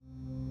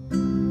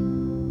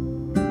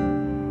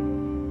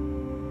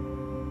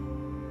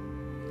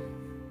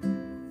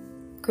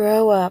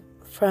Grow Up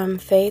from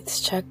Faith's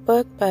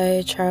Checkbook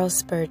by Charles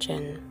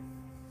Spurgeon.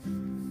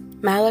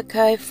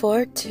 Malachi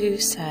 4:2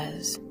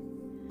 says,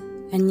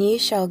 "And ye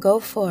shall go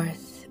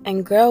forth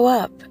and grow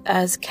up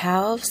as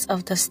calves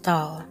of the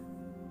stall."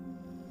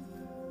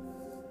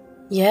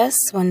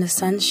 Yes, when the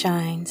sun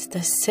shines,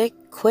 the sick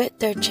quit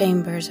their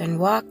chambers and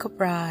walk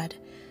abroad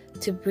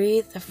to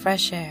breathe the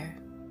fresh air.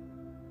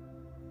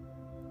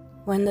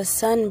 When the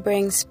sun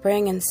brings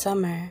spring and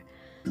summer,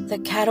 the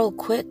cattle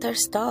quit their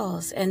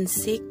stalls and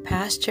seek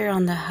pasture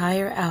on the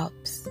higher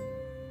Alps.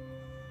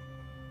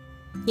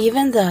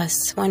 Even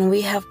thus, when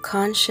we have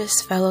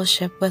conscious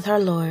fellowship with our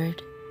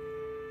Lord,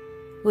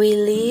 we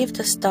leave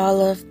the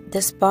stall of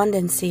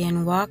despondency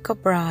and walk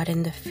abroad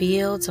in the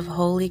fields of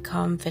holy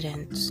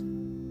confidence.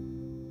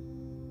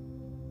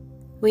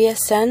 We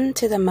ascend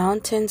to the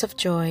mountains of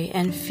joy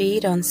and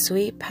feed on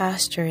sweet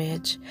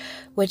pasturage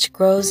which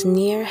grows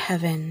near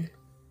heaven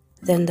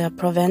than the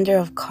provender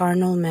of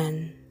carnal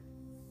men.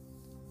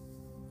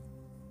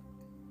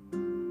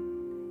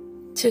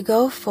 To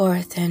go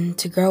forth and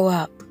to grow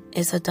up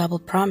is a double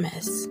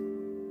promise.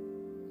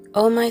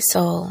 O my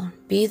soul,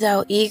 be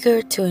thou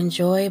eager to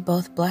enjoy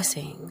both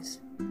blessings.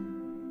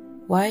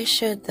 Why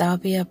should thou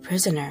be a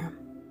prisoner?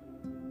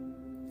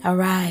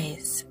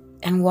 Arise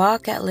and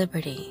walk at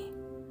liberty.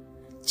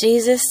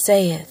 Jesus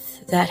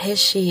saith that his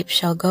sheep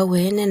shall go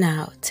in and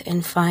out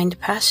and find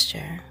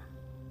pasture.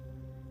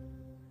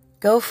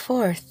 Go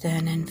forth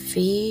then and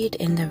feed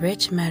in the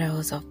rich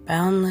meadows of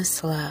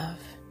boundless love.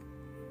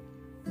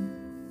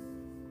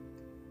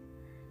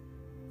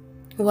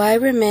 Why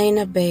remain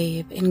a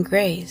babe in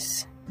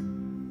grace?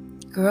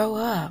 Grow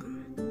up.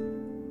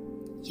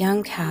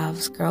 Young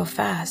calves grow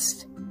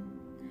fast,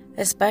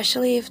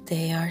 especially if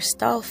they are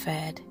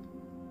stall-fed,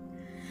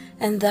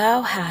 and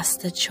thou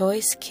hast the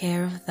choice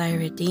care of thy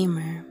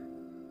Redeemer.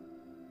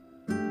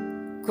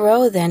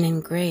 Grow then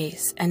in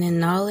grace and in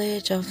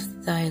knowledge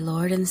of thy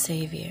Lord and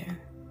Savior.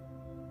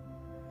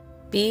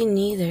 Be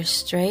neither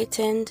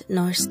straitened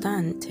nor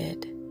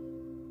stunted.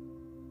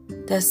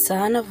 The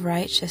Sun of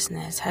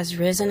Righteousness has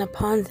risen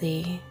upon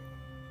thee.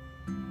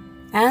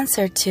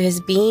 Answer to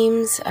his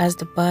beams as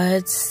the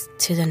buds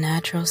to the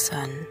natural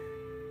sun.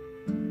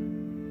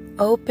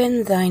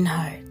 Open thine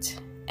heart,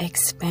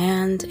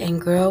 expand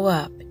and grow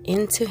up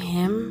into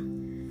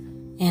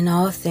him in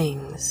all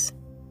things.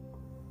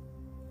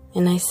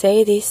 And I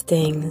say these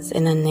things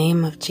in the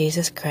name of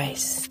Jesus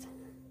Christ.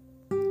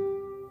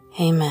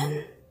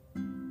 Amen.